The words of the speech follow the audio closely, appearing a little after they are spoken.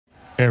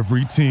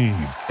Every team,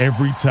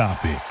 every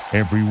topic,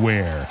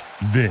 everywhere.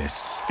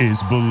 This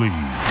is Believe.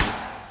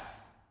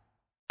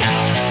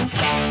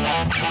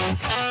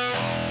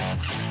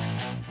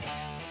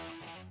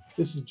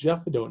 This is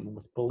Jeff Fedotin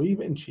with Believe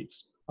in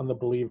Chiefs on the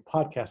Believe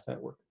Podcast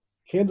Network,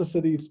 Kansas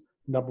City's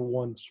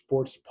 #1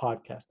 sports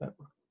podcast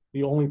network,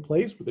 the only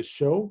place with a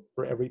show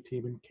for every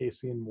team in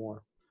KC and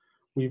more.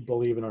 We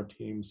believe in our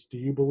teams. Do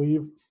you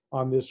believe?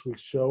 On this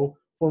week's show,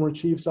 former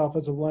Chiefs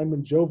offensive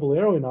lineman Joe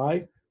Valerio and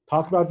I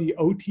talk about the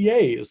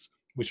OTAs,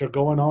 which are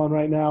going on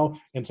right now,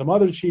 and some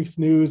other Chiefs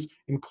news,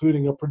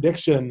 including a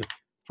prediction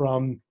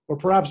from, or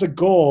perhaps a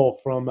goal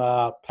from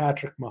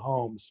Patrick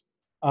Mahomes.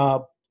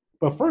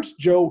 But first,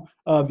 Joe,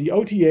 the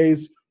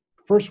OTAs,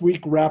 first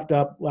week wrapped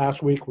up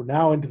last week. We're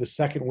now into the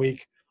second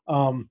week.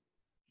 One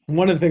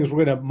of the things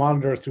we're going to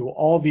monitor through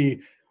all the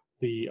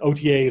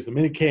OTAs, the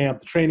minicamp,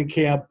 the training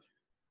camp,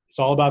 it's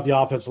all about the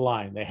offensive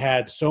line. They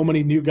had so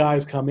many new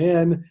guys come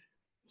in,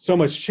 so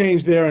much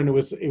change there, and it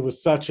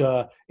was such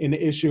an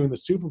issue in the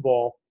Super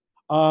Bowl.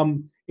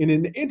 In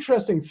an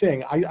interesting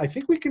thing, I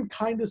think we can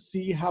kind of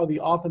see how the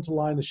offensive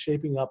line is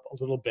shaping up a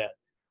little bit.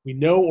 We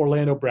know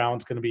Orlando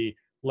Brown's going to be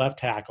left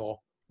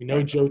tackle. We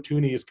know Joe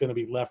Thuney is going to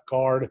be left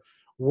guard.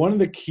 One of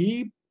the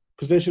key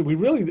positions,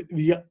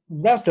 the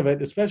rest of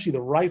it, especially the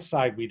right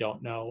side, we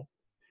don't know.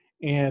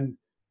 And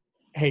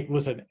hey,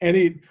 listen, their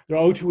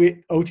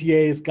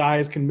OTAs,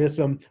 guys can miss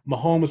them.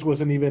 Mahomes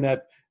wasn't even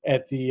at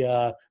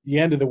the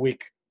end of the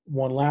week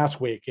one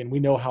last week, and we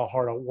know how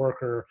hard a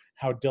worker,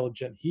 how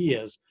diligent he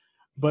is.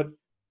 But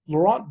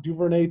Laurent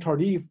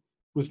Duvernay-Tardif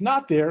was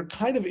not there.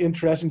 Kind of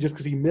interesting just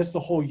because he missed the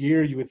whole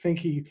year. You would think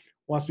he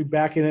wants to be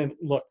back in it.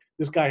 Look,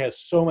 this guy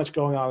has so much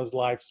going on in his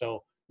life,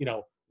 so,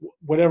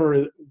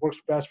 whatever works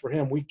best for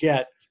him, we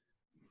get.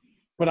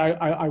 But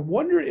I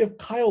wonder if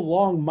Kyle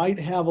Long might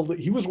have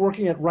he was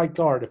working at right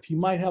guard, if he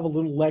might have a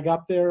little leg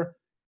up there.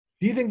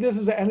 Do you think this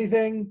is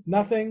anything?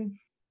 Nothing?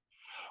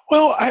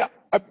 Well,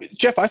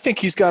 Jeff, I think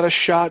he's got a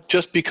shot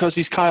just because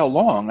he's Kyle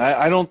Long.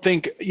 I don't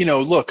think,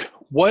 look,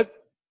 what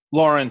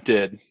Laurent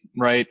did,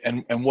 right,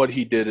 and what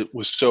he did, it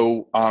was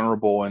so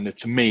honorable, and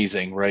it's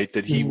amazing, right,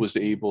 that he was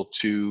able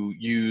to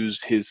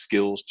use his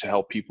skills to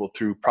help people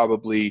through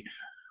probably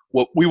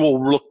what we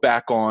will look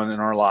back on in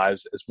our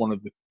lives as one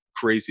of the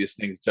craziest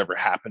things that's ever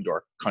happened to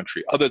our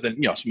country, other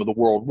than some of the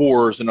world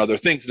wars and other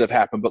things that have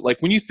happened. But like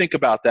when you think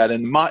about that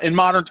in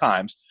modern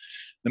times,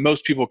 and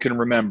most people can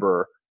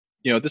remember,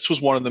 this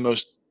was one of the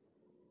most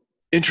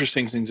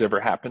interesting things ever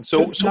happened.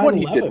 So what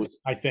he did was,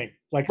 I think,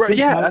 right,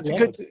 yeah, that's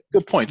a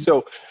good point.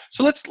 So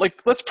let's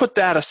put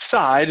that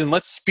aside and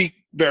let's speak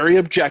very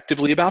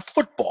objectively about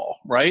football,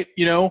 right?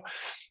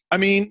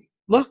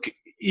 Look,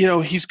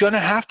 he's going to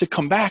have to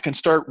come back and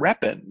start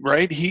repping,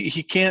 right?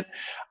 He can't.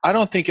 I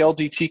don't think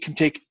LDT can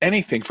take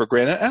anything for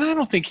granted, and I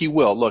don't think he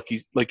will. Look,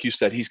 he's, like you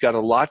said, he's got a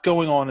lot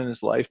going on in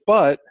his life,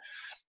 but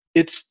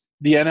it's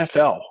the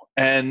NFL,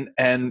 and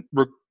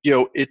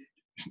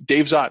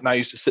Dave Zott and I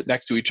used to sit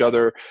next to each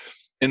other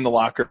in the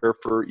locker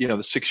for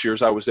the 6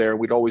 years I was there.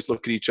 We'd always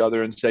look at each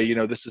other and say,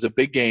 this is a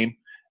big game,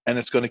 and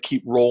it's going to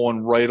keep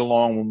rolling right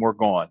along when we're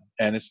gone,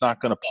 and it's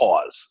not going to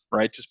pause,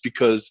 right? Just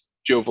because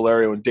Joe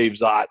Valerio and Dave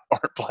Zott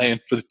aren't playing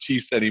for the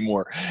Chiefs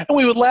anymore. And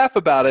we would laugh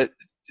about it,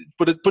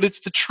 but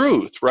it's the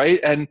truth, right?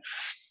 And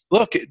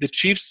look, the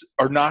Chiefs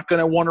are not going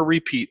to want a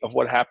repeat of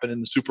what happened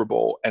in the Super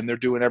Bowl, and they're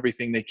doing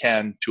everything they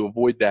can to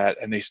avoid that,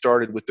 and they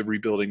started with the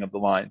rebuilding of the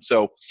line.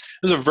 So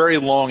this is a very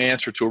long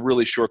answer to a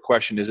really short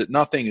question. Is it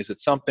nothing? Is it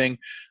something?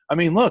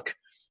 Look,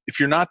 if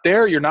you're not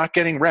there, you're not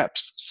getting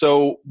reps.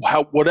 So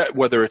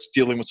whether it's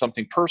dealing with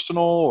something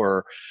personal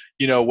or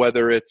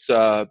whether it's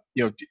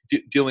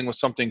dealing with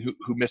something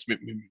who missed,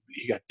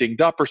 he got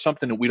dinged up or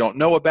something that we don't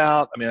know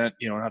about. I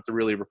don't have to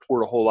really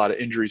report a whole lot of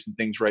injuries and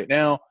things right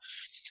now.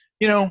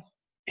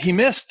 He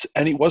missed,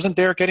 and he wasn't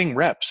there getting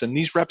reps, and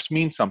these reps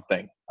mean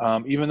something.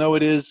 Even though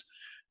it is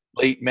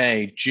late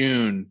May,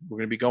 June, we're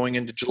going to be going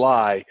into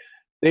July.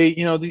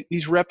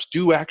 These reps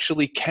do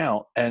actually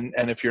count, and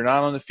if you're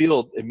not on the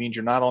field, it means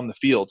you're not on the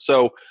field.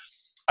 So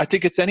I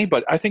think it's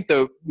anybody. I think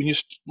when you're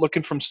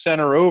looking from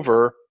center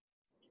over,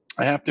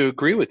 I have to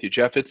agree with you,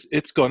 Jeff.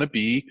 It's going to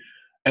be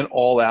an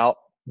all-out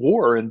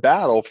war and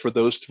battle for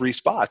those three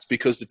spots,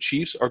 because the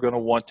Chiefs are going to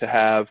want to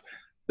have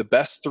the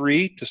best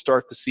three to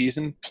start the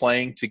season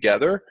playing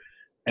together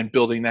and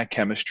building that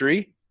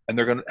chemistry. And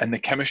the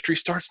chemistry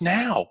starts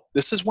now.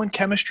 This is when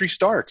chemistry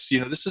starts.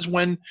 This is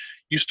when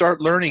you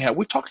start learning how.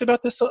 We've talked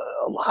about this a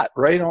lot,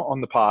 right,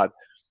 on the pod.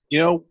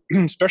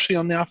 Especially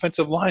on the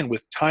offensive line,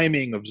 with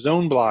timing of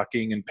zone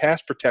blocking and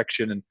pass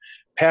protection and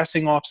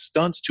passing off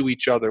stunts to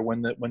each other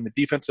when the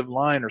defensive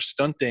line are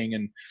stunting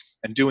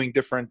and doing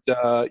different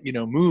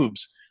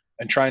moves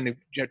and trying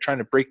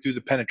to break through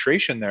the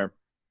penetration there.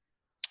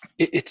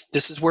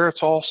 This is where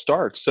it all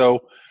starts.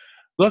 So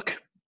look,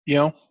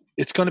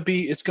 it's going to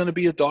be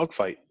a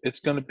dogfight. It's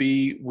going to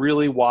be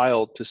really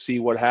wild to see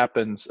what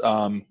happens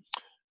come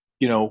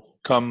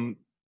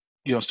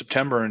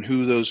September, and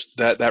who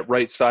that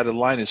right side of the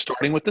line is,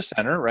 starting with the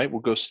center, right? We'll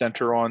go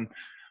center on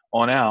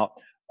out.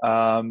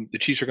 The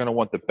Chiefs are going to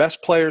want the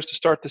best players to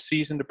start the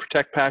season to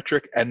protect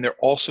Patrick, and they're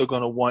also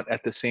going to want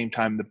at the same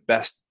time the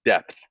best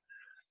depth.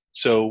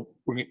 So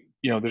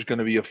there's going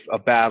to be a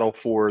battle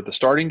for the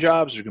starting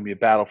jobs. There's going to be a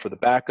battle for the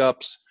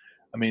backups.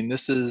 I mean,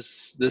 this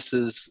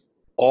is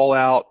all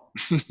out.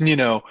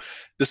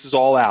 This is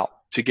all out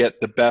to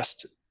get the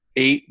best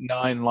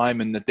 8-9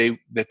 linemen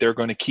that they're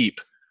going to keep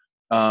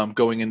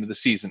going into the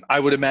season. I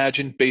would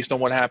imagine, based on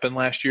what happened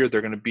last year,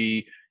 they're going to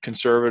be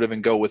conservative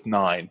and go with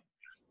 9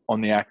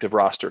 on the active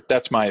roster.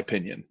 That's my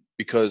opinion,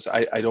 because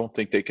I don't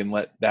think they can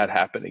let that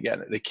happen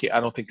again. They can't. I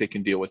don't think they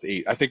can deal with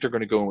 8. I think they're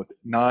going to go in with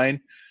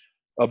 9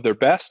 of their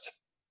best,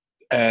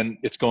 and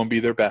it's going to be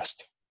their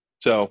best.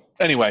 So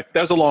anyway,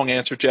 that was a long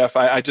answer, Jeff.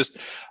 I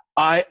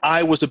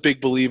was a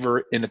big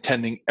believer in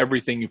attending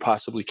everything you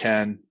possibly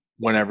can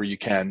whenever you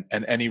can,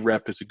 and any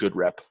rep is a good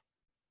rep.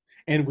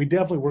 And we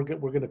definitely we're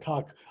going to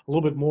talk a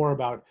little bit more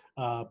about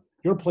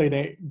your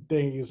play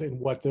days and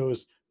what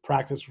those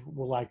practice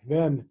were like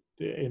then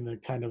in the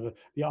kind of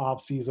the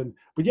off season.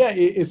 But yeah,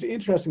 it's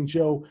interesting,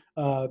 Joe.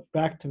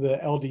 Back to the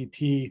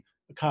LDT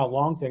Kyle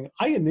Long thing.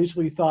 I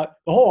initially thought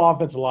the whole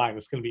offensive line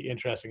was going to be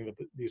interesting in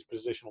these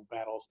positional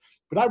battles,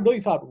 but I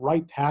really thought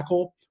right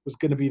tackle was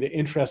going to be the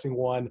interesting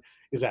one.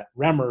 Is that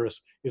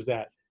Remmers? Is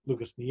that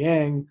Lucas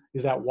Niang?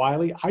 Is that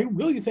Wiley? I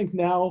really think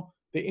now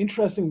the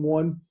interesting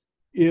one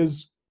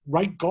is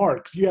right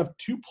guard, because you have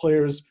 2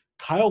 players,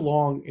 Kyle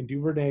Long and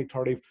Duvernay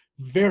Tardif,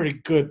 very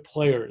good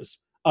players,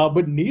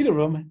 but neither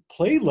of them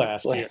played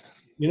last year.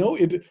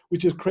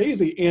 Which is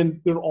crazy.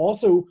 And they're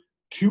also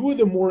 2 of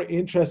the more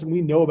interesting.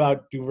 We know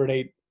about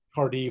Duvernay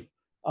Tardif.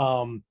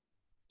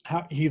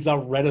 He's a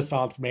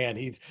Renaissance man.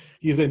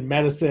 He's in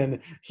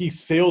medicine. He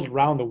sailed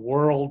around the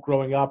world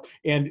growing up,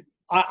 and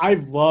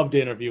I've loved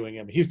interviewing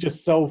him. He's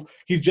just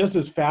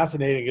as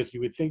fascinating as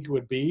you would think he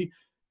would be.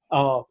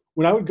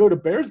 When I would go to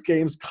Bears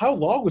games, Kyle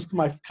Long was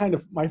my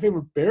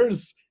favorite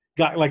Bears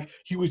guy. Like,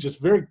 he was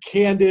just very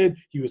candid.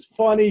 He was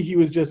funny. He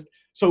was just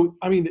so.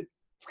 I mean,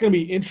 it's going to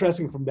be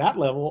interesting from that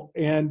level.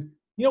 And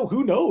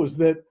who knows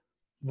that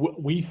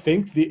we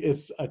think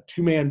it's a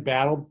 2-man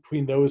battle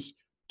between those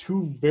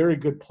 2 very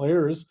good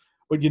players.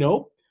 But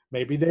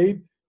maybe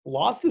they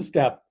lost a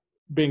step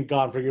being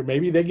gone for a year.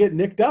 Maybe they get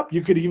nicked up.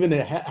 You could even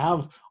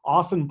have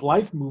Austin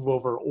Blythe move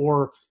over,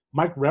 or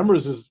Mike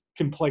Remmers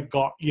can play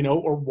guard,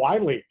 or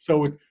Wiley.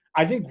 So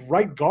I think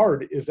right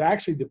guard is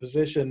actually the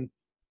position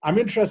I'm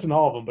interested in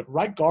all of them, but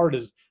right guard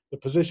is the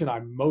position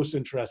I'm most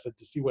interested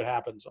to see what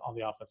happens on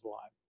the offensive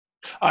line.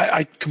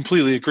 I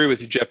completely agree with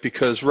you, Jeff,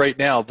 because right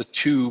now the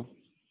 2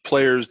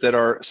 players that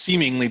are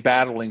seemingly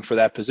battling for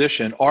that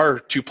position are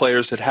 2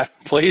 players that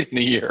haven't played in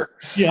a year.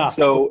 Yeah.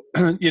 So,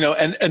 and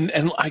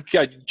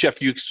Jeff,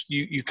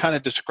 you kind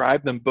of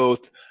described them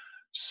both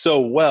so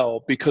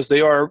well, because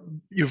you're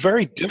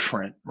very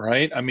different,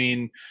 right? I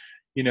mean,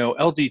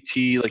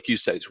 LDT, like you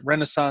said, he's a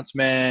Renaissance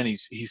man.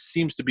 He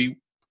seems to be,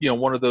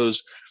 one of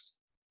those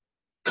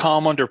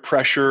calm under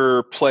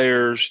pressure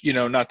players.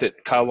 Not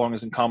that Kyle Long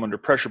isn't calm under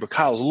pressure, but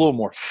Kyle's a little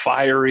more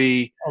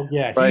fiery. Oh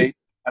yeah, right.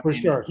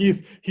 Sure.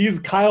 He's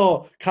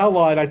Kyle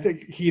Law, and I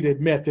think he'd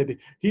admit that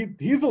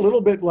he's a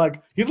little bit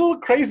he's a little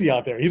crazy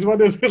out there. He's one of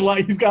those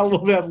he's got a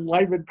little bit of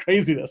Lightman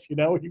craziness, He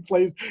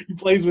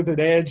plays with an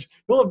edge.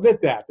 He'll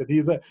admit that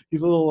he's a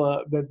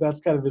little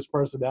that's kind of his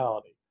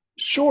personality.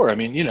 Sure. I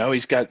mean,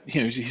 he's got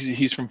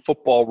he's from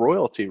football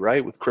royalty,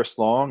 right? With Chris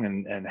Long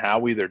and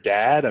Howie, their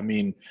dad. I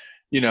mean,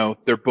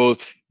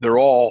 they're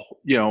all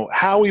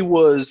Howie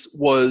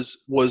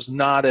was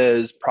not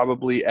as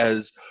probably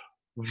as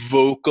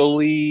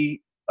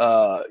vocally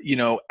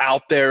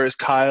out there as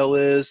Kyle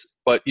is,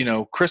 but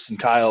Chris and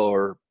Kyle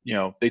are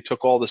they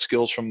took all the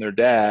skills from their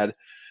dad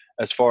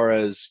as far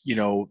as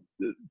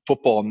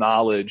football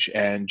knowledge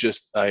and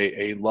just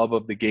a love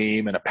of the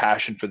game and a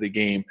passion for the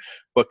game.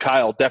 But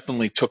Kyle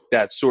definitely took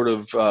that sort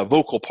of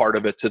vocal part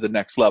of it to the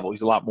next level.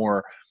 He's a lot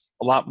more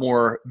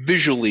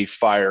visually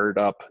fired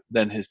up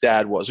than his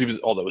dad was.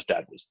 Although his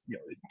dad was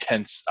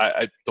intense.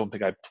 I don't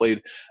think I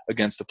played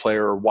against a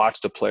player or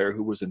watched a player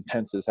who was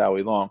intense as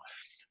Howie Long.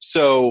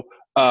 So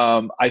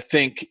I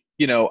think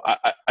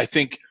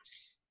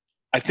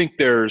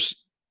there's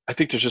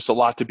just a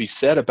lot to be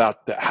said about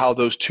how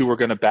those 2 are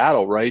going to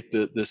battle, right?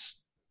 This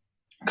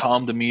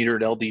calm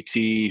demeanored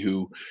LDT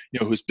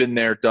who's been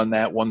there, done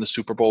that, won the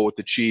Super Bowl with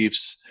the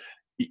Chiefs.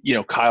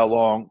 Kyle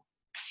Long,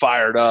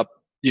 fired up,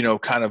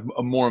 kind of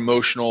a more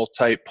emotional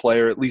type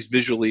player, at least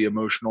visually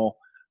emotional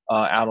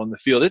out on the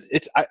field.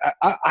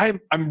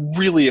 I'm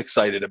really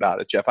excited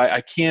about it, Jeff.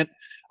 I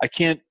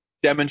can't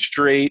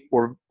demonstrate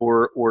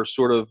or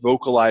sort of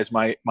vocalize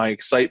my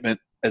excitement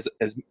as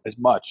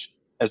much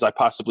as I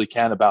possibly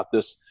can about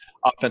this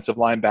offensive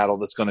line battle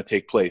that's going to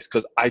take place,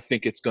 because I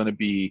think it's going to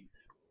be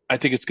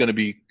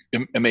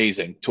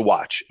amazing to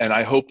watch. And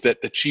I hope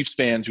that the Chiefs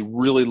fans who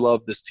really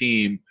love this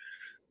team,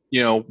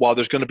 while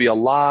there's going to be a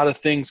lot of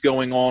things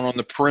going on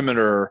the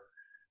perimeter,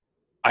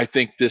 I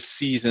think this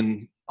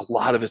season a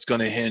lot of it's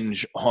going to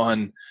hinge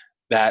on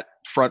that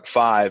front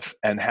 5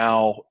 and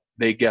how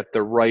they get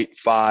the right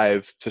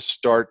 5 to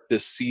start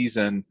this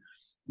season,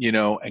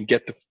 and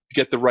get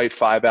get the right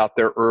five out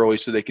there early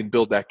so they can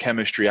build that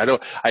chemistry.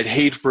 I'd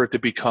hate for it to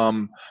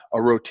become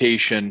a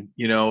rotation.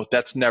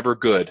 That's never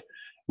good.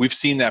 We've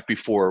seen that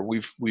before.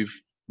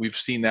 We've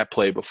seen that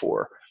play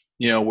before.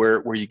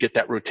 Where you get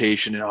that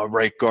rotation and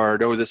right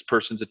guard, this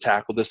person's a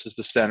tackle, this is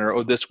the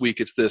center, this week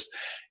it's this.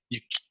 You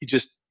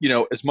just,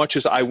 as much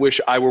as I wish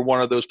I were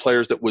one of those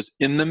players that was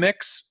in the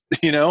mix,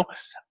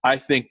 I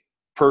think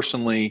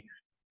personally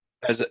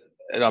as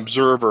an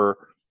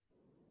observer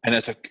and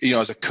as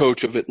a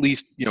coach of at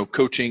least,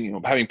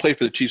 coaching, having played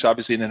for the Chiefs,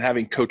 obviously, and then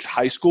having coached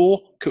high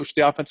school, coached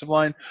the offensive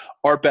line,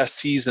 our best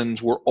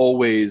seasons were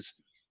always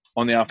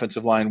on the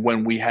offensive line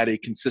when we had a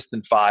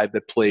consistent five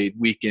that played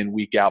week in,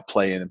 week out,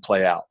 play in and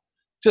play out.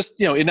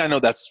 Just, and I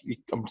know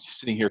I'm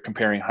sitting here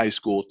comparing high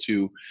school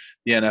to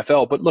the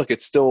NFL, but look,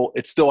 it's still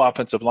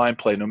offensive line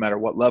play no matter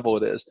what level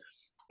it is.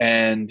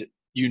 And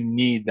you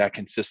need that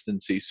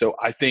consistency. So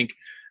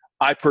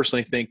I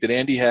personally think that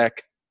Andy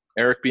Heck,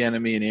 Eric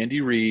Bieniemy, and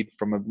Andy Reid,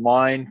 from a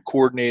line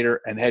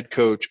coordinator and head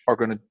coach, are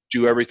going to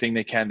do everything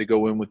they can to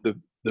go in with the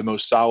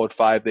most solid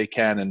five they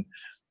can, and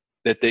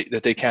that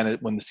they can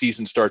when the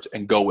season starts,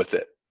 and go with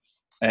it.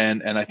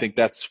 And I think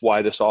that's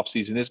why this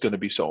offseason is going to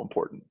be so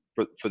important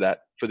for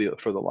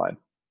the line.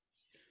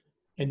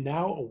 And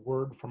now a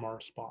word from our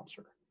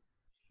sponsor.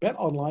 Bet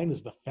Online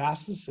is the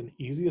fastest and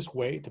easiest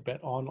way to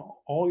bet on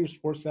all your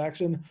sports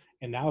action,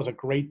 and now is a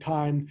great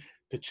time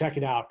to check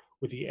it out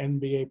with the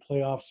NBA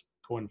playoffs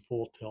going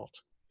full tilt.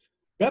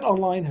 Bet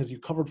Online has you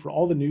covered for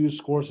all the news,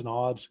 scores, and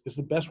odds. It's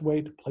the best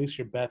way to place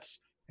your bets,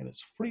 and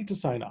it's free to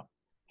sign up.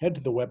 Head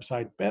to the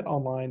website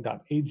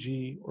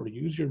betonline.ag or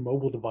use your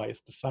mobile device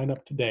to sign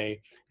up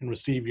today and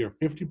receive your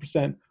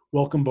 50%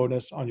 welcome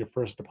bonus on your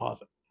first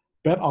deposit.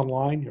 Bet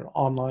Online, your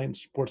online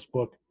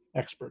sportsbook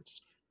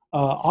experts.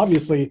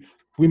 Obviously,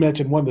 we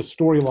mentioned one of the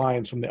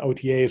storylines from the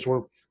OTAs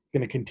we're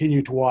going to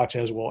continue to watch,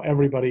 as will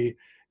everybody,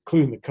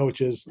 including the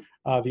coaches,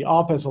 the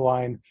offensive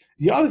line.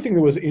 The other thing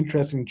that was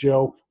interesting,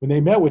 Joe, when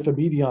they met with the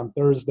media on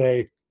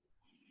Thursday,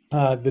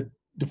 the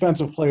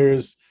defensive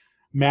players,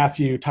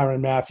 Tyrann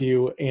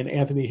Mathieu, and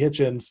Anthony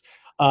Hitchens,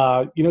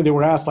 they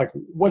were asked,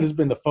 what has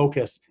been the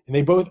focus? And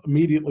they both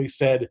immediately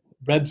said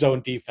red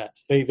zone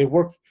defense. They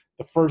worked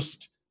the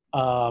first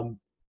 2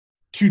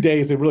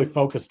 days. They really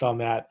focused on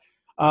that.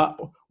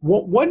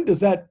 One, does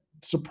that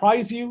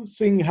surprise you,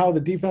 seeing how the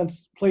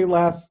defense played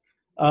last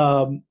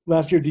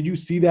year? Did you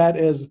see that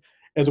as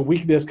a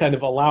weakness, kind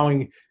of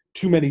allowing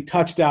too many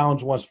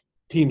touchdowns once if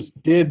teams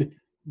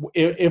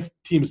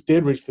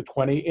did reach the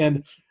 20?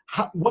 And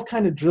what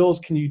kind of drills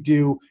can you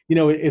do?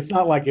 It's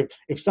not like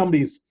if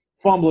somebody's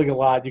fumbling a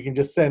lot, you can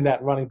just send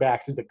that running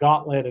back through the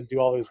gauntlet and do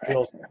all those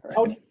drills. Right.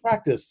 How do you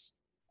practice?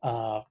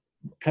 How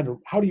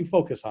do you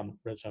focus on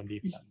red zone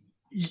defense?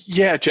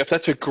 Yeah, Jeff,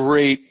 that's a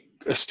great,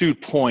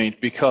 astute point,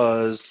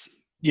 because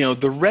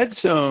the red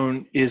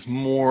zone is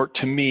more,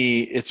 to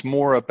me, it's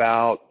more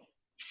about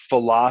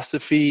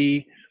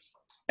philosophy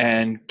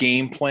and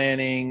game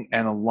planning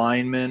and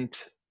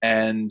alignment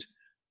and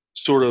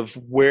sort of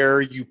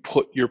where you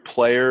put your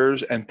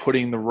players and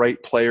putting the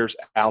right players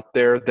out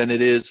there than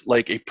it is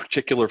like a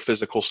particular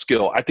physical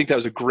skill. I think that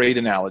was a great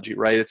analogy,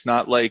 right? It's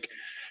not like,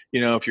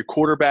 if your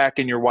quarterback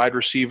and your wide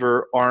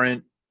receiver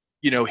aren't,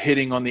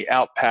 hitting on the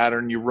out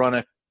pattern, you run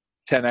a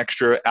 10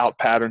 extra out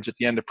patterns at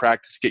the end of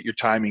practice, get your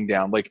timing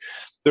down. Like,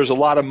 there's a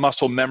lot of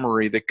muscle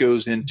memory that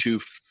goes into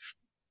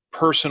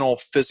personal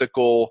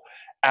physical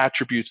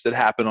attributes that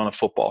happen on a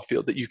football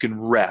field that you can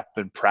rep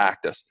and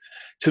practice.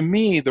 To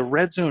me, the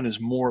red zone is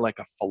more like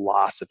a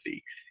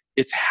philosophy.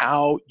 It's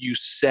how you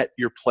set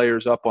your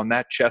players up on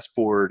that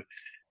chessboard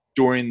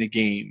during the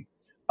game.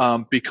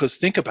 Because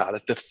think about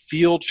it, the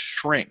field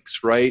shrinks,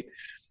 right?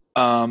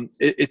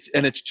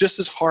 It's just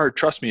as hard,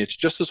 trust me, it's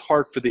just as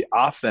hard for the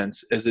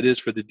offense as it is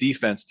for the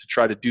defense to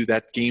try to do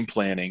that game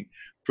planning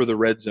for the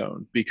red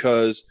zone,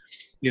 because,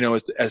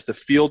 as the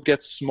field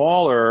gets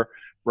smaller,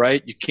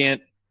 right, you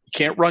can't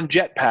run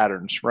jet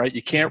patterns, right?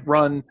 You can't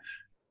run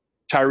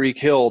Tyreek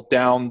Hill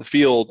down the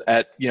field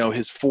at,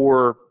 his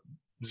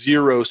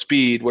 4.0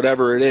 speed,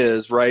 whatever it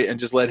is, right, and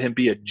just let him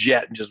be a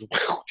jet and just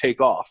take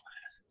off.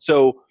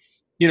 So,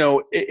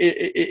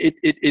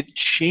 it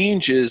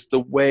changes the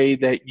way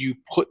that you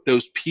put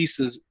those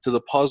pieces to the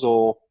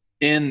puzzle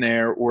in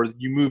there, or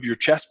you move your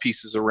chess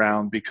pieces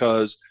around,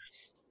 because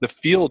the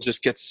field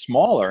just gets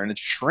smaller and it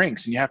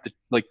shrinks, and you have to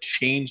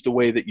change the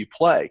way that you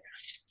play.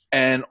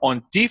 And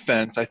on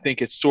defense, I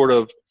think it's sort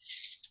of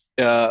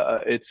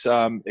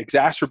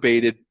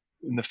exacerbated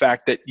in the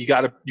fact that you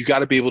got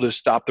to be able to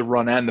stop the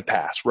run and the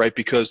pass, right?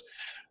 Because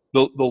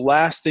the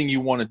last thing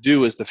you want to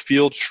do as the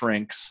field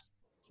shrinks,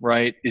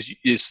 right,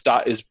 is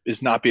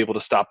not be able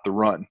to stop the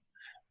run,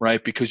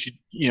 right? Because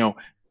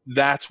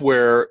that's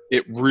where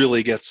it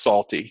really gets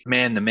salty.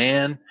 Man to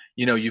man,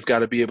 you've got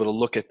to be able to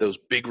look at those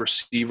big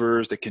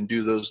receivers that can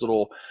do those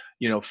little,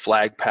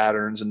 flag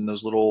patterns and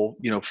those little,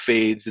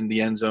 fades in the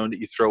end zone that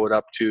you throw it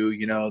up to,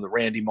 the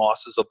Randy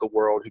Mosses of the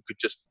world who could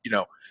just,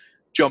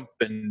 jump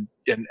and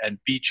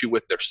beat you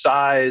with their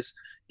size.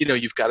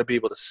 You've got to be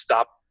able to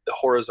stop the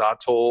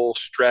horizontal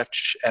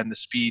stretch and the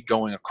speed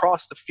going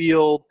across the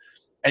field.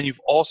 And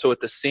you've also at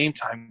the same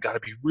time got to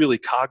be really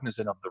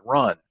cognizant of the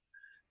run,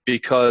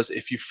 because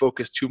if you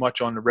focus too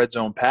much on the red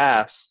zone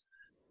pass,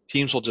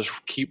 teams will just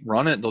keep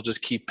running. They'll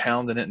just keep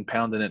pounding it and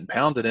pounding it and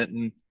pounding it.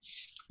 And,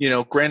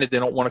 granted, they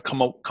don't want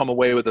to come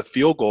away with a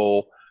field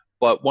goal,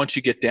 but once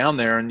you get down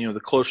there and, the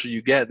closer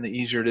you get and the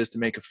easier it is to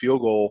make a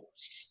field goal,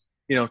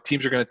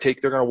 teams are going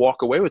to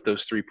walk away with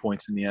those 3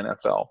 points in the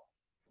NFL.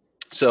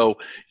 So,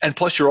 and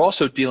plus you're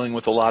also dealing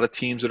with a lot of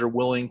teams that are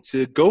willing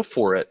to go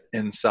for it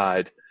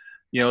inside,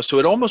 so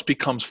it almost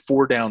becomes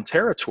 4-down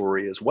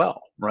territory as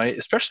well, right?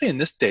 Especially in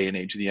this day and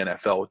age of the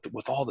NFL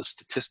with all the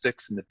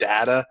statistics and the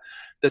data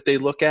that they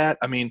look at.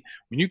 I mean,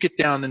 when you get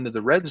down into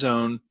the red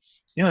zone,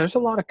 there's a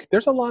lot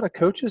of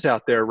coaches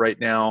out there right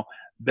now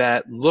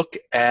that look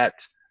at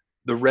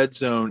the red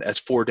zone as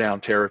 4-down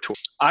territory.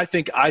 I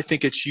think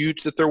it's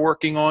huge that they're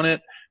working on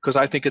it, because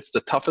I think it's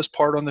the toughest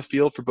part on the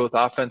field for both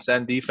offense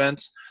and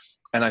defense.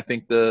 And I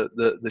think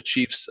the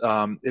Chiefs,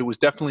 it was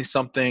definitely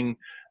something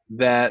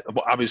that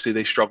obviously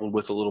they struggled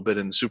with a little bit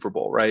in the Super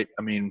Bowl, right?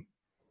 I mean,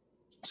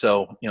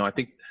 so, I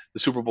think the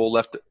Super Bowl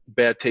left a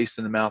bad taste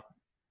in the mouth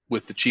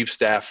with the Chiefs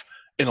staff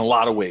in a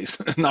lot of ways,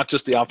 not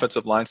just the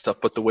offensive line stuff,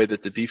 but the way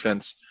that the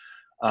defense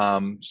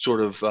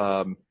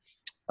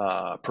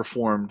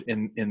performed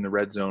in the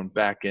red zone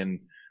back in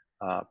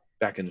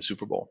the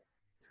Super Bowl.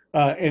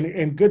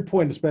 And good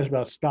point, especially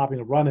about stopping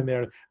the run in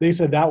there. They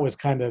said that was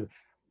kind of,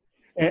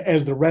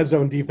 as the red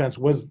zone defense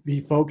was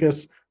the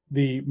focus,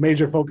 the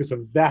major focus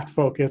of that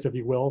focus, if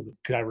you will.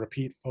 Could I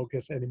repeat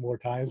focus any more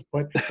times?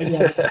 But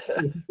the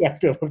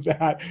objective of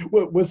that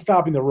was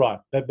stopping the run.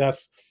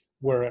 That's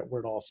where it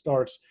all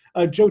starts.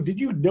 Joe, did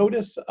you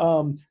notice?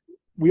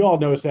 We all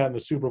noticed that in the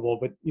Super Bowl,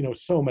 but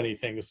so many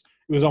things.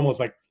 It was almost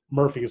like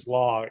Murphy's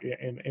Law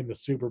in the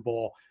Super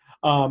Bowl.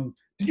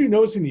 Did you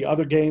notice in the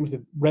other games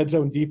that red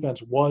zone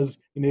defense was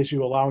an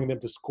issue, allowing them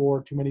to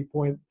score too many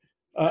points?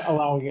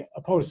 Allowing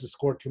opponents to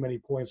score too many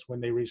points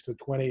when they reach the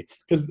 20,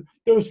 because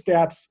those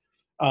stats,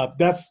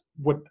 that's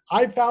what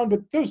I found,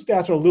 but those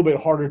stats are a little bit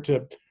harder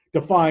to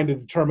find and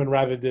determine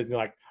rather than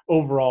like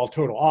overall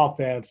total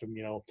offense and,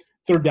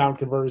 third down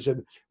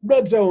conversion.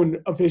 Red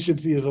zone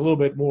efficiency is a little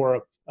bit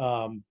more,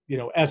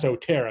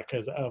 esoteric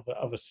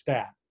of a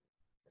stat.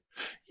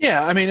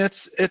 Yeah. I mean,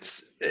 it's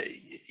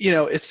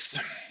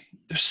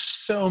there's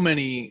so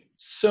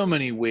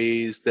many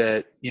ways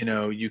that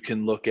you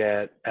can look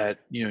at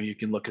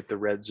the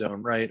red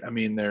zone, right? I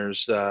mean,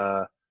 there's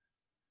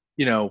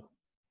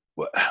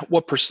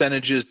what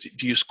percentages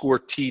do you score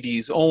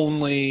TDs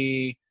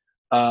only?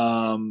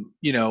 Do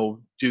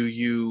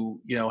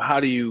you how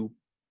do you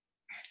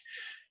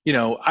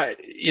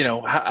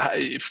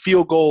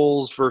field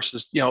goals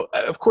versus,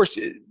 of course,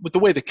 with the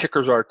way the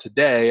kickers are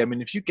today, I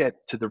mean, if you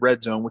get to the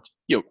red zone, which,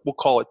 we'll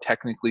call it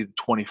technically the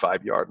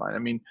 25-yard line. I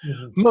mean,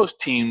 most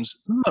teams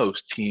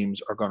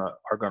are going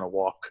to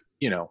walk,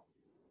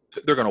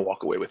 they're going to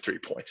walk away with 3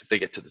 points if they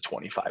get to the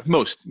 25,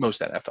 most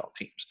NFL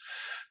teams.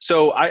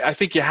 So I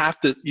think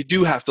you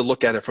do have to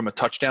look at it from a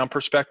touchdown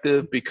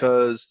perspective,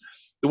 because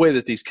the way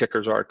that these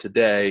kickers are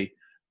today,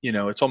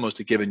 it's almost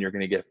a given you're going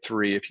to get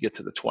 3 if you get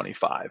to the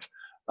 25.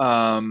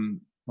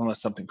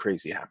 Unless something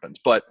crazy happens.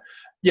 But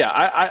yeah,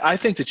 I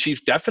think the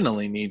Chiefs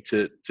definitely need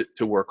to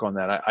work on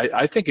that.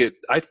 I think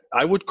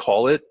I would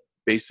call it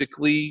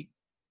basically,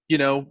 they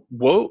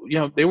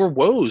were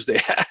woes they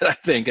had, I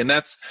think, and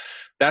that's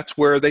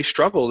where they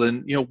struggled.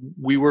 And,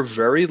 we were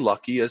very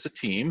lucky as a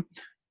team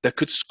that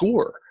could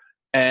score,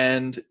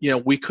 and,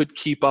 we could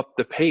keep up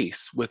the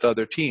pace with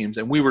other teams,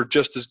 and we were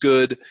just as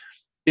good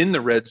in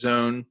the red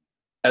zone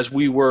as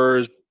we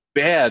were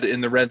bad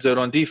in the red zone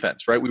on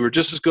defense, right? We were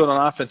just as good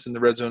on offense in the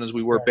red zone as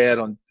we were bad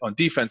on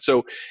defense.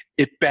 So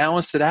it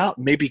balanced it out,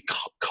 maybe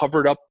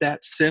covered up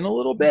that sin a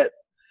little bit.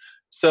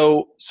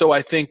 So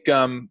I think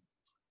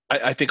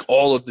I think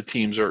all of the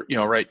teams are,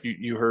 right.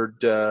 You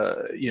heard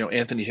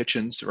Anthony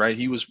Hitchens, right?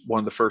 He was one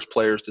of the first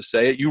players to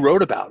say it. You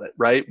wrote about it,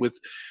 right? With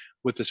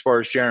as far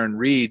as Jarran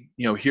Reed,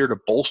 here to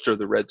bolster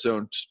the red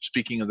zone.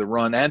 Speaking of the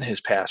run and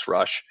his pass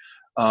rush,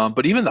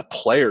 but even the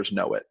players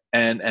know it.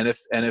 And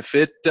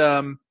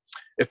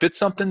if it's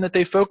something that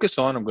they focus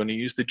on, I'm going to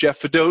use the Jeff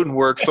Fedotin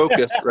word,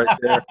 focus, right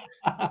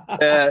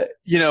there.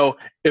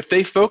 If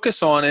they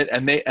focus on it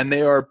and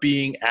they are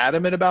being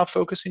adamant about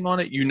focusing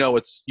on it,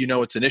 it's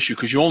an issue,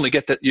 because you only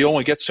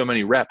get so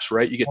many reps,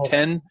 right? You get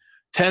 10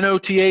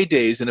 OTA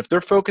days, and if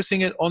they're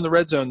focusing it on the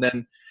red zone,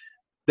 then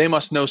they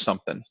must know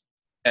something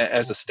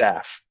as a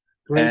staff.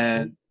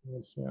 Great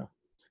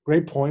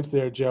points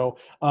there, Joe.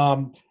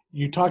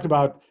 You talked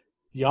about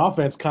the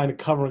offense kind of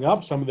covering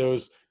up some of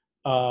those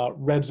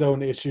red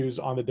zone issues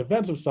on the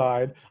defensive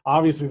side.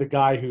 Obviously, the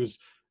guy who's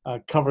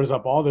covers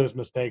up all those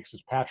mistakes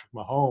is Patrick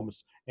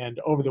Mahomes.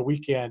 And over the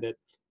weekend at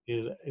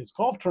his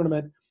golf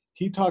tournament,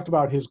 he talked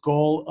about his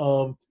goal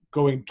of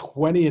going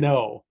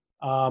 20-0.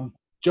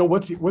 Joe,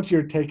 what's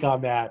your take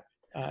on that?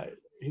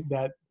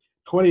 That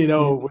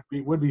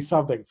 20-0 would be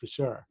something for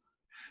sure.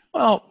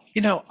 Well,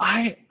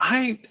 I'm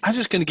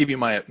just going to give you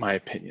my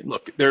opinion.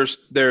 Look, there's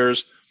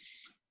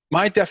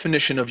my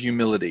definition of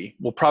humility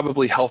will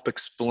probably help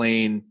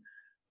explain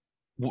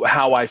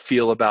how I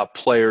feel about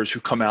players who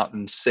come out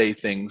and say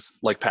things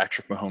like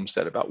Patrick Mahomes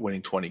said about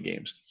winning 20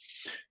 games.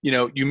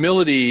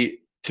 Humility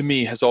to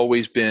me has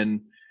always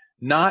been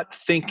not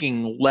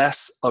thinking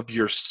less of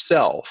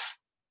yourself,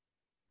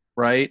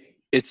 right?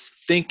 It's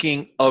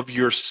thinking of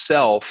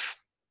yourself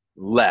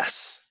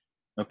less.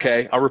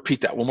 Okay, I'll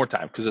repeat that one more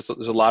time because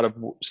there's a lot of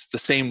the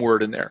same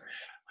word in there.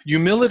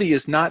 Humility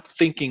is not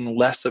thinking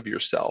less of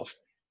yourself.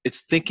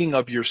 It's thinking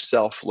of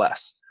yourself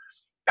less.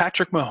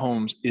 Patrick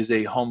Mahomes is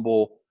a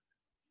humble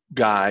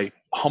guy,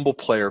 humble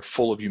player,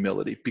 full of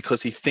humility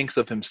because he thinks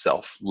of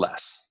himself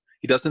less.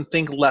 He doesn't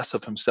think less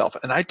of himself.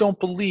 And I don't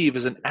believe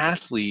as an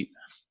athlete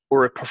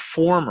or a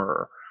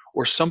performer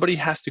or somebody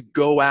has to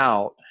go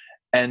out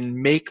and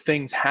make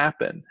things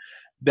happen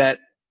that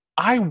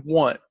I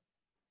want,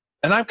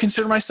 and I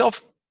consider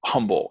myself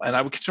humble and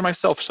I would consider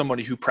myself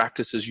somebody who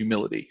practices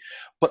humility,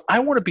 but I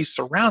want to be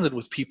surrounded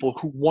with people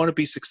who want to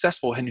be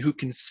successful and who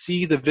can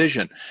see the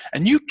vision.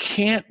 And you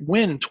can't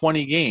win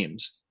 20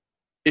 games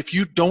if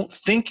you don't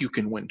think you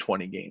can win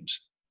 20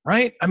 games,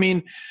 right? I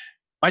mean,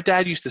 my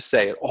dad used to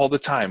say it all the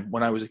time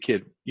when I was a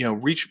kid,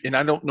 reach, and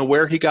I don't know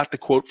where he got the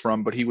quote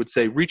from, but he would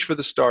say, reach for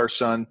the stars,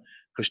 son,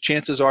 because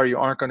chances are you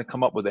aren't going to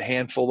come up with a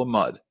handful of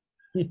mud,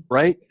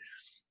 right?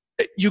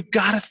 You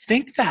got to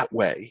think that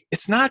way.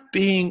 It's not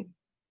being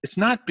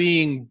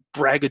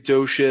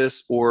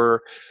braggadocious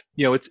or,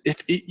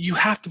 you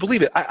have to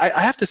believe it.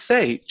 I have to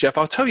say, Jeff,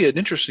 I'll tell you an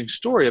interesting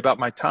story about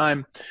my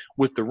time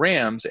with the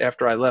Rams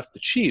after I left the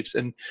Chiefs.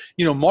 And,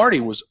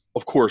 Marty was,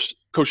 of course,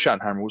 Coach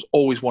Schottenheimer was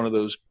always one of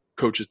those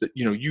coaches that,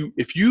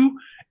 if you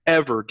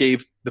ever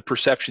gave the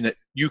perception that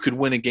you could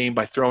win a game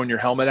by throwing your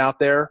helmet out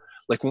there,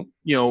 like,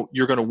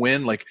 you're going to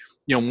win, like,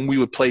 when we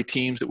would play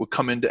teams that would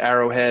come into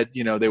Arrowhead,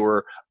 they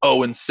were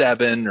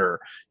 0-7 or,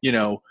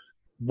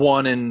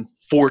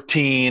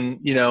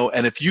 1-14,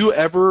 and if you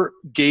ever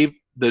gave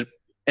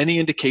any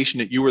indication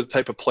that you were the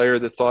type of player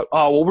that thought,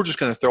 oh, well, we're just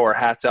going to throw our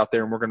hats out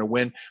there and we're going to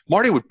win,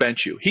 Marty would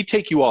bench you. He'd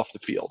take you off the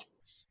field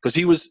because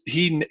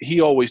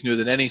he always knew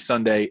that any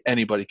Sunday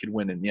anybody could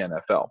win in the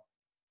NFL,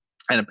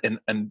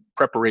 and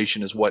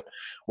preparation is what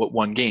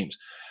won games.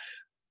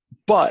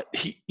 But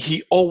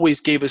he always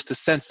gave us the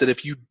sense that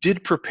if you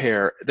did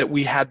prepare, that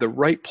we had the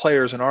right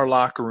players in our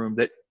locker room,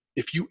 that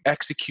if you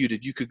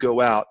executed, you could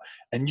go out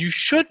and you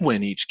should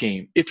win each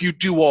game if you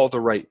do all the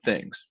right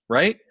things,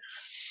 right?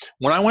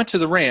 When I went to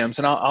the Rams,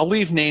 and I'll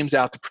leave names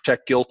out to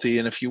protect guilty,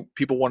 and if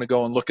people want to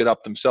go and look it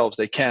up themselves,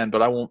 they can,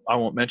 but I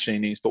won't mention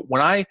any names. But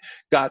when I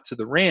got to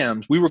the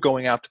Rams, we were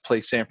going out to play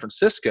San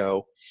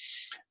Francisco,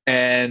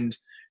 and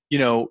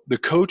the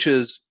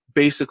coaches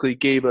basically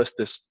gave us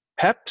this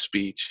pep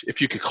speech,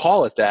 if you could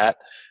call it that,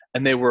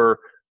 and they were,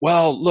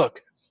 well,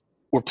 look,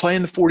 we're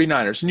playing the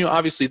 49ers. And,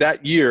 obviously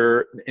that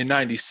year in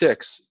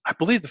 96, I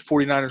believe the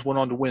 49ers went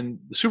on to win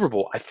the Super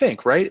Bowl, I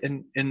think, right?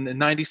 In the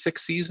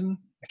 96 season.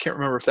 I can't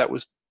remember if that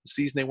was the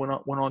season they went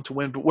on to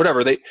win, but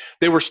whatever.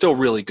 They were still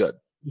really good.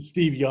 The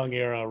Steve Young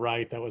era,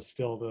 right? That was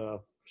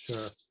still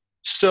sure.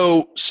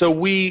 So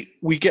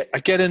I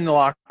get in the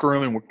locker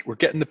room and we're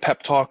getting the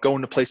pep talk,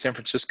 going to play San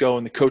Francisco,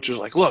 and the coach is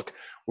like, look,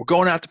 we're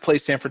going out to play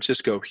San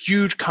Francisco.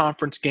 Huge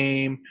conference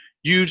game,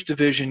 huge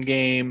division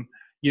game.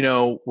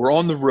 We're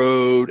on the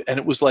road. And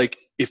it was like,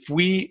 if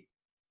we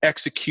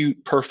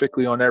execute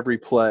perfectly on every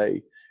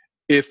play,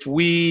 if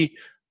we,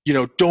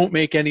 don't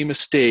make any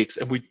mistakes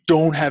and we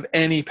don't have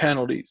any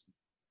penalties,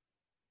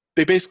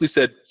 they basically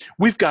said,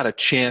 we've got a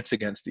chance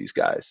against these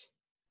guys.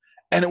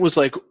 And it was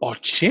like, a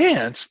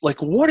chance?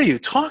 Like, what are you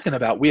talking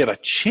about? We have a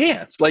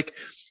chance. Like,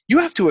 you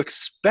have to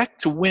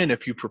expect to win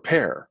if you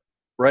prepare,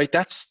 right?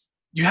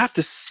 You have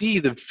to see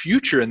the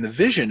future and the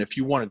vision if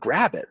you want to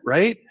grab it,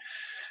 right?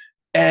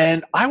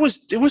 And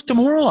it was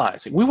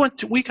demoralizing.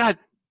 We got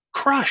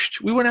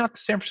crushed. We went out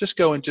to San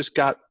Francisco and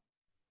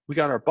we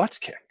got our butts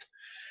kicked.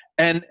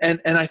 And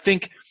I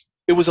think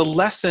it was a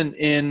lesson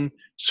in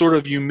sort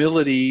of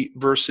humility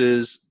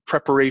versus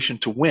preparation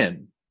to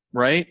win,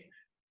 right?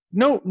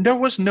 No, there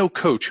was no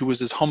coach who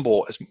was as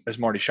humble as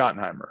Marty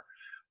Schottenheimer,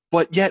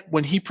 but yet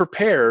when he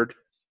prepared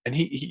and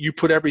you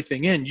put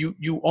everything in,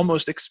 you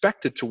almost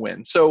expected to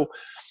win. So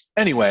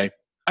anyway,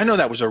 I know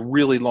that was a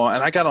really long,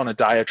 and I got on a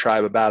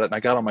diatribe about it, and I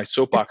got on my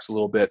soapbox a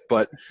little bit,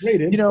 but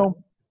great insight.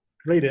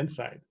 Great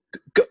insight.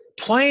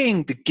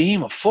 Playing the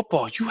game of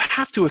football, you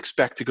have to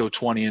expect to go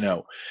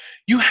 20-0.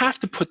 You have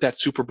to put that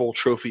Super Bowl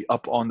trophy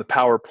up on the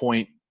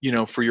PowerPoint,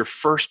 for your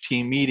first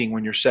team meeting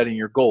when you're setting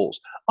your goals.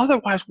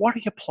 Otherwise, what are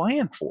you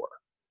playing for?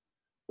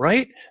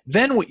 Right?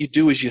 Then what you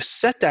do is you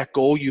set that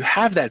goal, you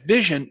have that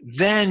vision,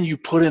 then you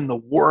put in the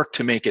work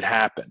to make it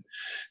happen.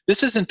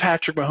 This isn't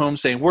Patrick Mahomes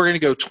saying we're going to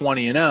go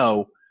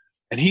 20-0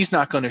 and he's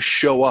not going to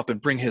show up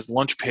and bring his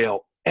lunch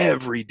pail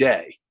every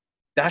day.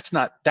 That's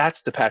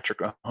the Patrick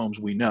Mahomes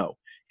we know.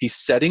 He's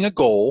setting a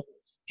goal,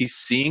 he's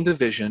seeing the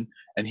vision,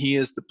 and he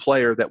is the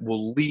player that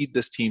will lead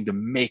this team to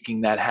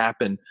making that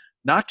happen,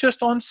 not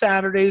just on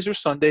Saturdays or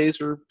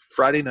Sundays or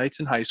Friday nights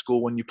in high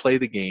school when you play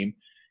the game.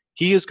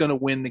 He is going to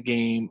win the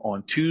game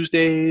on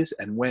Tuesdays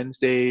and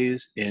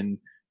Wednesdays in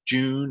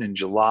June and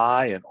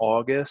July and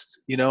August,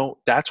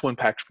 that's when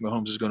Patrick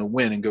Mahomes is going to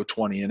win and go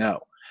 20-0.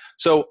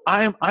 So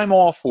I'm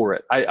all for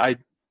it. I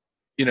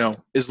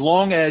as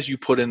long as you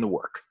put in the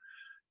work,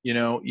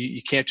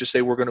 you can't just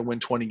say we're going to win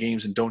 20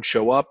 games and don't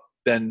show up,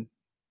 then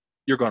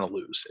you're going to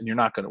lose and you're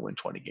not going to win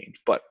 20 games.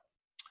 But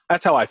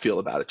that's how I feel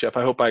about it, Jeff.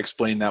 I hope I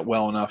explained that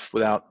well enough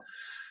without,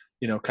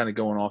 kind of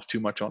going off too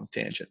much on a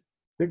tangent.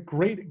 The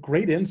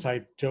great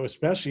insight, Joe,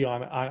 especially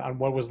on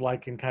what it was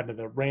like in kind of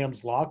the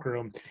Rams locker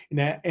room.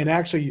 And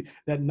actually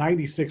that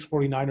 96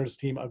 49ers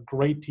team, a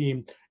great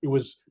team. It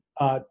was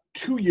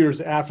 2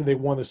 years after they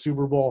won the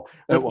Super Bowl.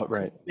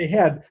 Right. They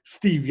had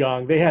Steve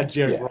Young. They had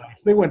Jerry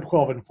Rice. They went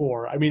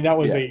 12-4. I mean, that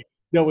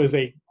was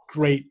a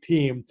great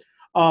team.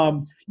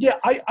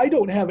 I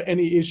don't have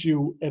any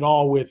issue at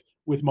all with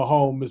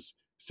Mahomes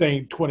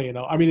saying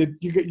 20-0. I mean,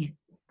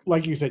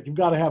 like you said, you've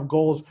got to have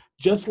goals.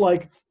 Just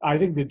like I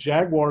think the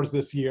Jaguars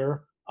this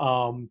year,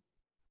 I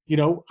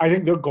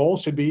think their goal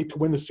should be to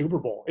win the Super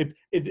Bowl.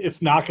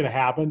 It's not going to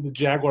happen. The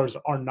Jaguars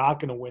are not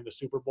going to win the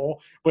Super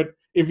Bowl. But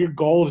if your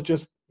goal is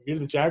just if you're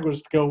the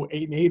Jaguars to go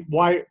 8-8,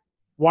 why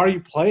are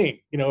you playing?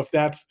 If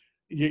that's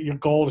your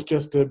goal is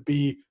just to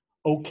be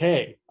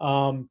okay.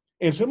 And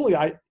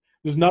similarly,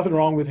 there's nothing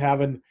wrong with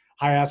having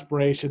high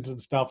aspirations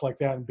and stuff like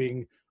that and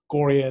being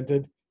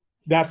goal-oriented.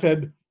 That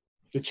said,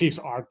 the Chiefs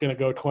aren't going to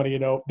go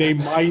 20-0.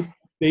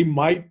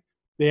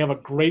 They have a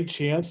great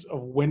chance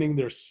of winning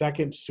their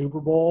second Super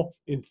Bowl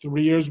in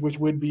 3 years, which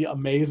would be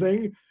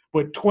amazing.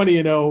 But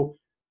 20-0,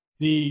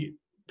 the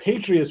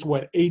Patriots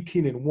went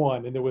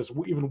 18-1, and there was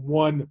even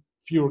one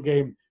fewer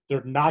game.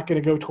 They're not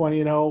going to go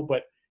 20-0,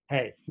 but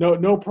hey,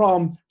 no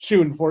problem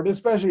shooting for it,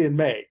 especially in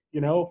May.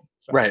 So.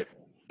 Right.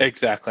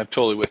 Exactly. I'm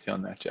totally with you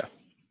on that, Jeff.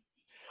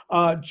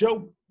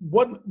 Joe,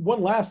 one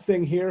last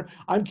thing here.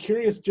 I'm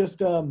curious, just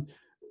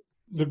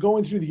they're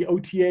going through the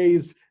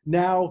OTAs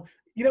now.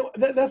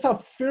 That's a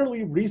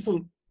fairly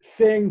recent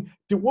thing.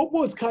 What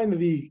was kind of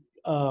the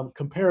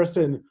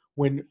comparison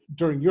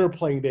during your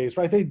playing days,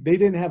 right? They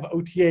didn't have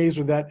OTAs,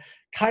 or that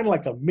kind of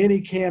like a mini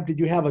camp. Did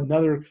you have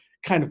another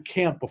kind of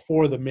camp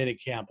before the mini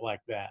camp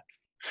like that?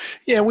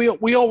 Yeah,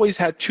 we always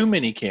had 2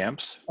 mini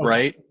camps, okay,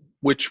 right?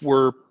 Which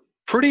were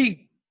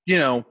pretty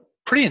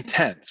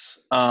intense.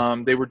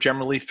 They were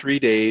generally 3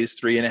 days,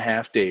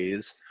 3.5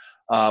 days.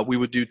 We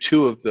would do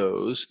 2 of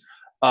those.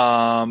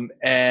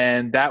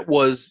 And that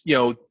was,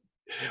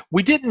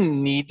 we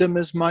didn't need them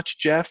as much,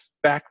 Jeff,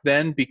 back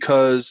then,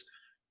 because,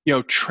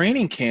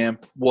 training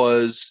camp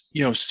was,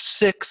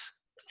 6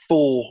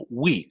 full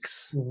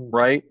weeks, mm-hmm,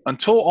 right?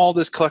 Until all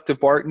this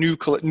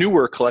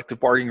newer collective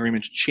bargaining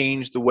agreements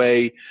changed the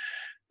way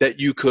that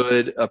you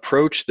could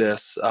approach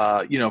this,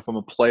 from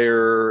a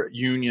player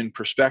union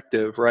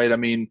perspective, right? I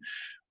mean,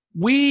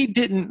 we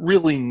didn't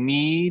really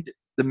need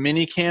the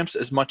mini camps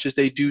as much as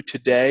they do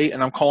today.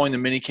 And I'm calling the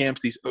mini camps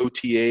these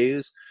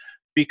OTAs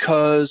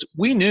because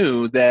we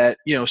knew that,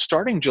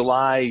 starting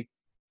July,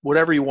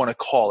 whatever you want to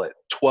call it,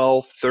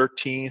 12th,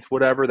 13th,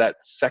 whatever, that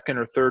second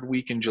or third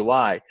week in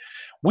July,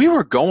 we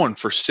were going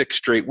for 6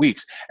 straight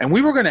weeks. And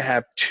we were going to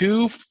have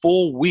 2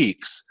 full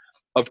weeks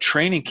of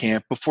training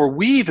camp before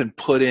we even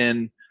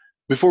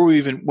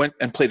went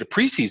and played a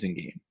preseason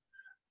game,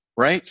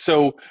 right?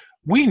 So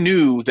we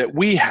knew that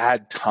we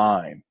had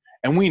time,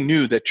 and we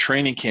knew that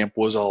training camp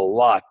was a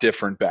lot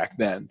different back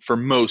then for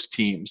most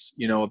teams,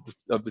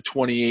 of the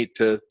 28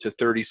 to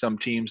 30 some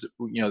teams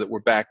that were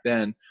back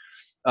then.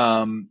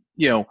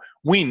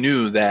 We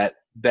knew that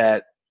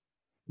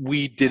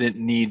we didn't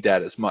need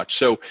that as much.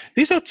 So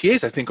these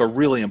OTAs, I think, are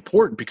really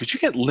important because you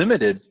get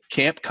limited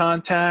camp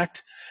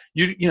contact.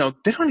 They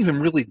don't even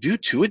really do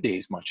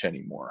 2-a-days much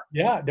anymore.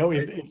 Yeah, no,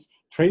 it's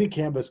training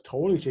camp has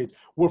totally changed.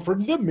 Well, for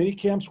the mini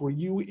camps, were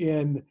you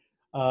in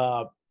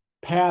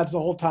pads the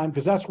whole time?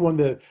 Because that's one of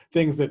the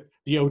things that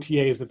the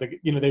OTAs that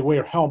they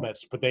wear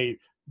helmets, but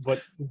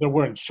they're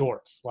wearing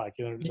shorts, like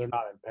they're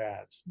not in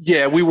pads.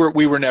 Yeah, we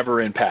were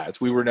never in pads.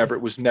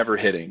 It was never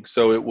hitting.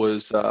 So it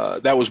was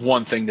that was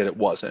one thing that it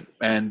wasn't.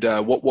 And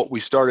what we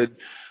started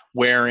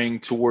wearing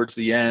towards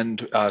the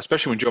end,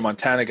 especially when Joe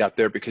Montana got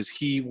there, because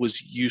he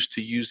was used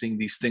to using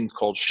these things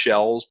called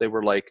shells. They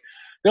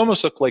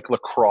almost looked like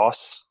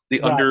lacrosse,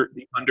 the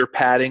under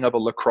padding of a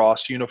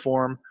lacrosse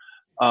uniform.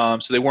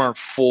 So they weren't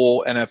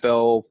full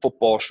NFL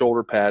football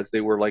shoulder pads.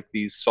 They were like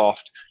these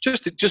soft,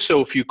 just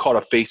so if you caught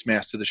a face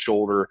mask to the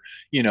shoulder,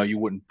 you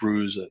wouldn't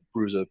bruise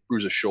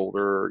a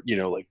shoulder,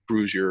 like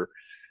bruise your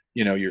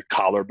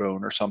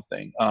collarbone or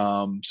something.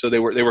 So they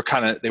were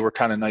kind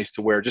of nice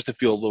to wear just to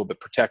feel a little bit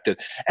protected.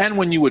 And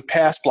when you would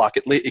pass block,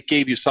 it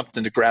gave you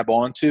something to grab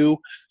onto.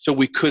 So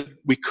we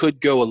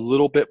could go a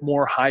little bit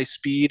more high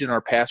speed in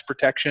our pass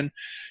protection.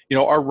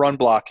 Our run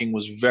blocking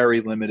was very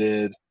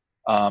limited.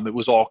 It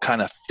was all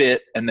kind of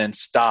fit and then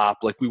stop,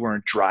 like we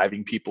weren't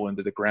driving people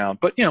into the ground.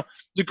 But, it's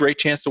a great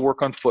chance to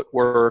work on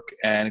footwork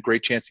and a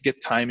great chance to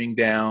get timing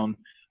down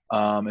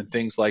and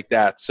things like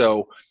that.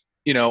 So,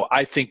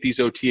 I think these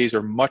OTAs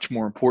are much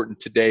more important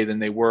today than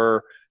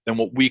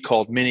what we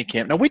called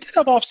minicamp. Now, we did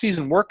have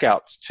off-season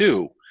workouts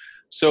too,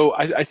 So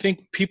I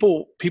think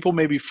people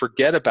maybe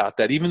forget about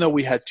that. Even though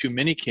we had 2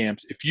 mini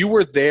camps, if you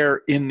were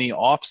there in the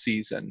off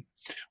season,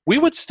 we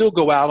would still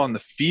go out on the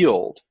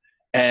field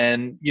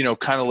and,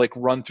 kind of like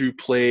run through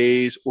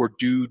plays or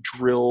do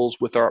drills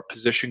with our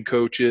position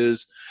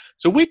coaches.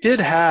 So we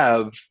did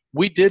have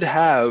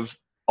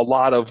a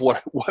lot of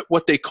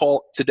what they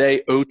call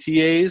today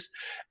OTAs,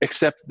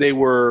 except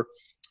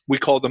we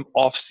called them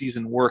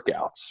off-season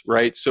workouts,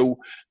 right? So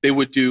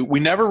we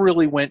never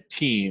really went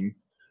team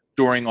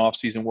during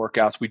off-season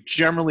workouts. We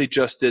generally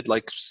just did,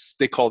 like,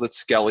 they called it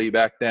skelly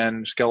back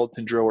then,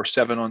 skeleton drill, or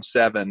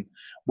 7-on-7,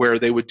 where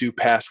they would do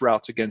pass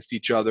routes against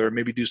each other,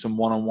 maybe do some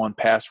one-on-one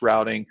pass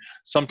routing.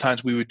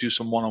 Sometimes we would do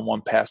some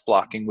one-on-one pass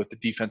blocking with the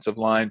defensive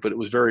line, but it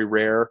was very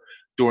rare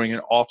during an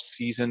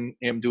off-season,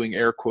 I'm doing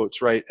air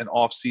quotes, right, an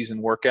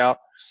off-season workout.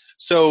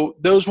 So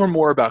those were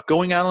more about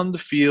going out on the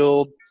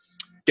field,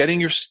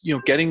 getting your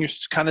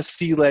kind of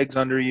sea legs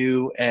under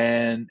you,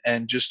 and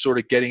just sort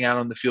of getting out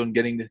on the field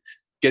and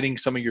getting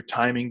some of your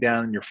timing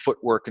down and your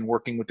footwork, and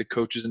working with the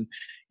coaches, and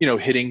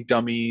hitting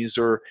dummies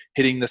or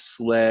hitting the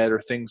sled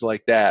or things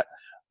like that.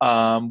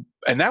 And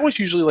that was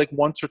usually like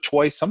once or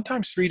twice,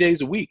 sometimes 3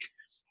 days a week.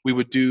 We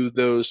would do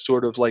those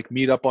sort of like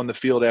meet up on the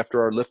field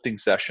after our lifting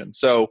session.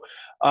 So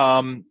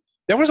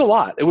there was a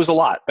lot. It was a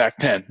lot back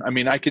then. I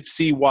mean, I could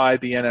see why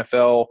the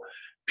NFL,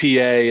 PA,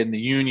 and the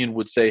union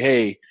would say,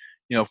 hey,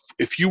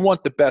 if you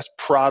want the best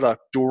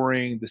product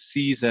during the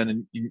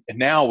season, and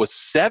now with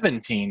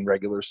 17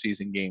 regular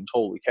season games,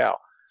 holy cow,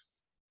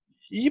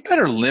 you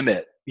better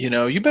limit,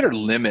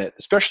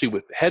 especially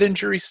with head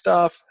injury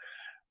stuff,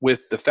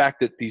 with the fact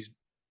that these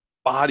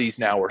bodies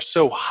now are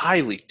so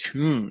highly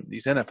tuned,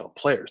 these NFL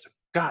players.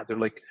 God, they're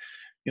like,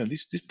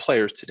 these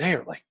players today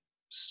are like,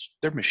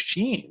 they're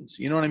machines.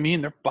 You know what I mean?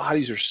 Their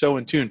bodies are so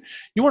in tune.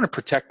 You want to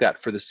protect that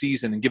for the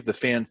season and give the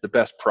fans the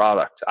best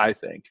product, I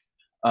think.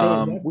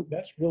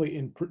 That's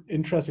really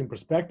interesting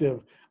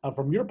perspective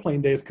from your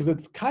playing days, because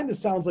it kind of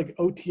sounds like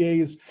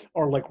OTAs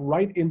are like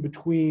right in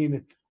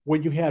between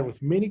what you had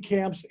with mini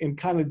camps and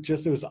kind of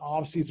just those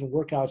off-season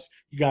workouts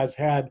you guys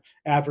had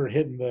after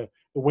hitting the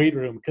weight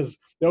room. Because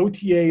the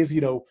OTAs,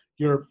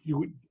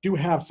 you do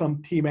have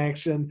some team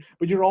action,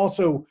 but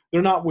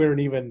they're not wearing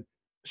even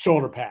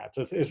shoulder pads.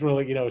 It's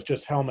really, it's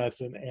just helmets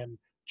and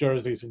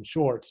jerseys and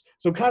shorts.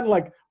 So kind of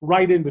like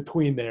right in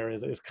between there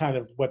is kind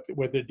of what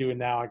they're doing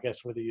now, I guess,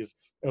 for these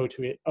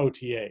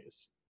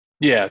OTAs.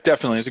 Yeah,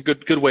 definitely. It's a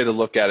good way to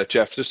look at it,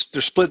 Jeff.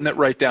 They're splitting it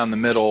right down the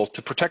middle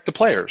to protect the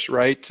players,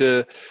 right?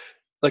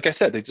 Like I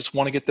said, they just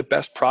want to get the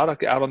best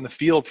product out on the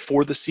field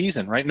for the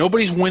season, right?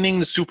 Nobody's winning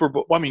the Super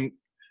Bowl. I mean,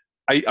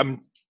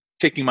 I'm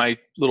taking my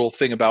little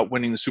thing about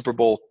winning the Super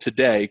Bowl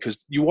today, because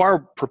you are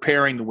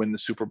preparing to win the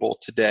Super Bowl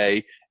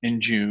today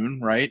in June,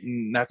 right?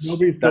 And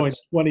nobody's going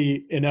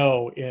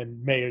 20-0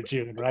 in May or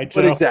June, right?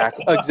 But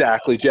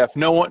exactly, Jeff.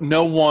 No one,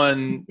 no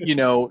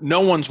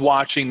one's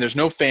watching. There's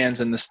no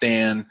fans in the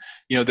stand.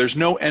 There's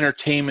no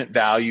entertainment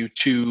value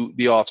to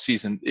the off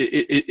season.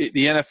 The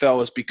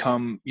NFL has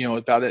become,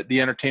 about it, the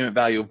entertainment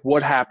value of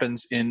what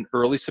happens in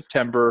early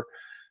September,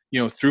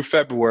 through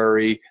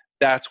February.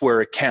 That's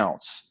where it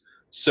counts.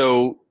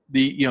 So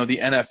the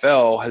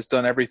NFL has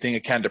done everything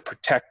it can to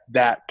protect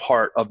that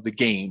part of the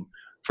game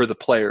for the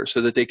players,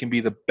 so that they can be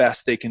the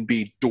best they can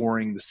be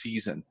during the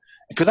season.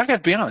 Because I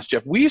got to be honest,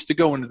 Jeff, we used to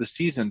go into the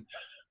season,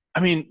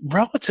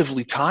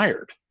 relatively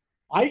tired.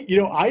 I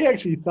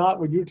actually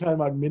thought when you were talking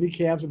about mini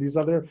camps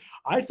and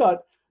I thought,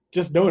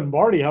 just knowing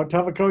Marty, how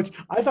tough a coach,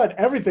 I thought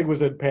everything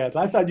was in pads.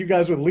 I thought you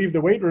guys would leave the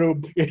weight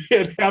room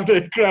and have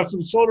to grab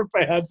some shoulder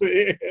pads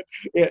and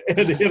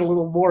hit a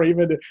little more,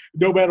 even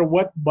no matter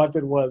what month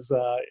it was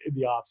in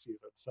the off season.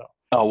 So.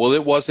 Oh, well,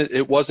 it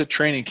was a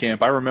training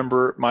camp. I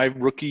remember my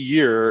rookie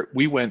year,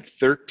 we went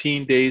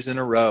 13 days in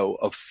a row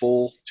of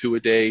full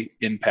 2-a-day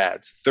in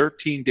pads.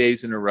 13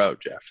 days in a row,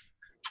 Jeff.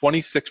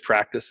 26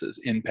 practices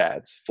in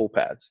pads, full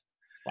pads.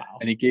 Wow.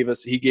 And he gave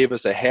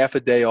us a half a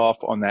day off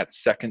on that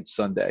second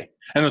Sunday.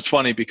 And it was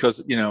funny because,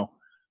 I don't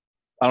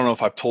know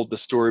if I've told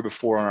this story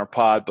before on our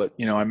pod, but,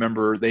 I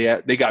remember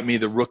they got me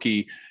the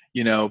rookie,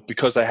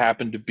 because I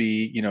happened to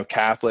be,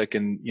 Catholic,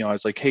 and, I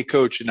was like, hey,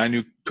 coach, and I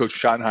knew Coach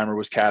Schottenheimer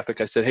was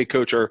Catholic. I said, hey,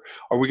 coach, are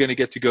we going to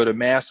get to go to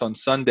mass on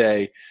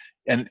Sunday?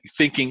 And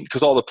thinking,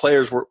 because all the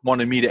players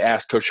wanted me to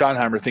ask Coach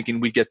Schottenheimer, thinking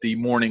we get the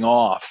morning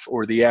off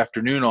or the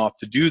afternoon off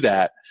to do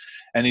that.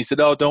 And he said,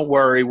 "Oh, don't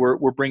worry, we're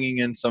bringing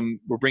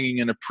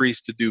in a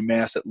priest to do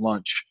mass at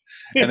lunch,"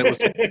 and it was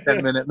like a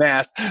 10-minute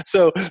mass.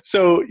 So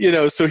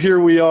here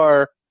we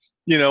are,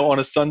 on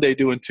a Sunday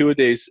doing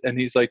 2-a-days, and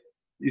he's like,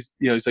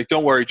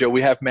 "Don't worry, Joe,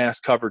 we have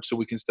mass covered, so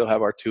we can still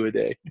have our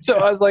 2-a-day." So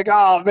I was like,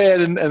 "Oh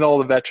man," and all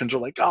the veterans are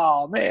like,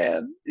 "Oh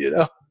man,"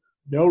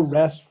 No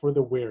rest for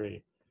the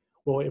weary.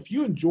 Well, if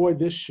you enjoy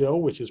this show,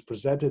 which is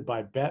presented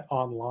by Bet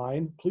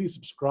Online, please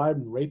subscribe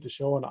and rate the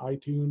show on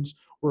iTunes.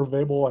 We're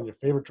available on your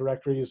favorite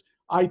directories: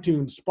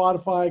 iTunes,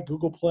 Spotify,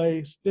 Google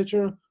Play,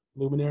 Stitcher,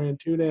 Luminary, and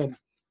TuneIn.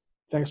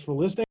 Thanks for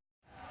listening.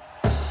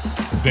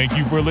 Thank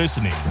you for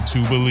listening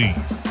to Believe.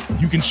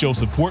 You can show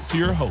support to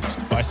your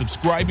host by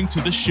subscribing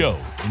to the show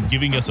and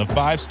giving us a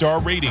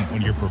 5-star rating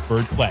on your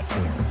preferred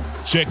platform.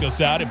 Check us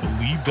out at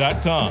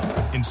Believe.com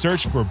and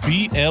search for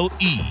BLEAV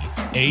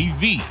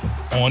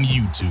on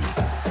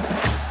YouTube.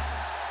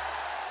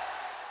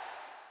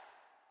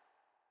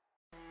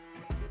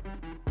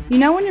 You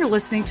know when you're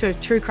listening to a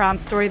true crime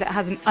story that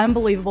has an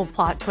unbelievable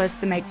plot twist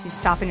that makes you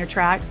stop in your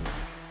tracks?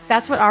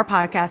 That's what our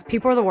podcast,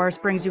 People Are the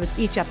Worst, brings you with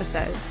each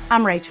episode.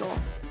 I'm Rachel.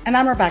 And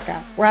I'm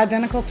Rebecca. We're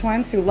identical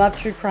twins who love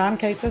true crime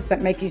cases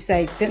that make you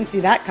say, didn't see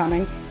that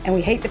coming, and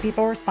we hate the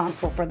people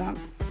responsible for them.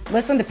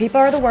 Listen to People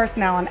Are the Worst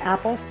now on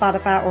Apple,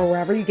 Spotify, or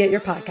wherever you get your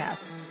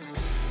podcasts.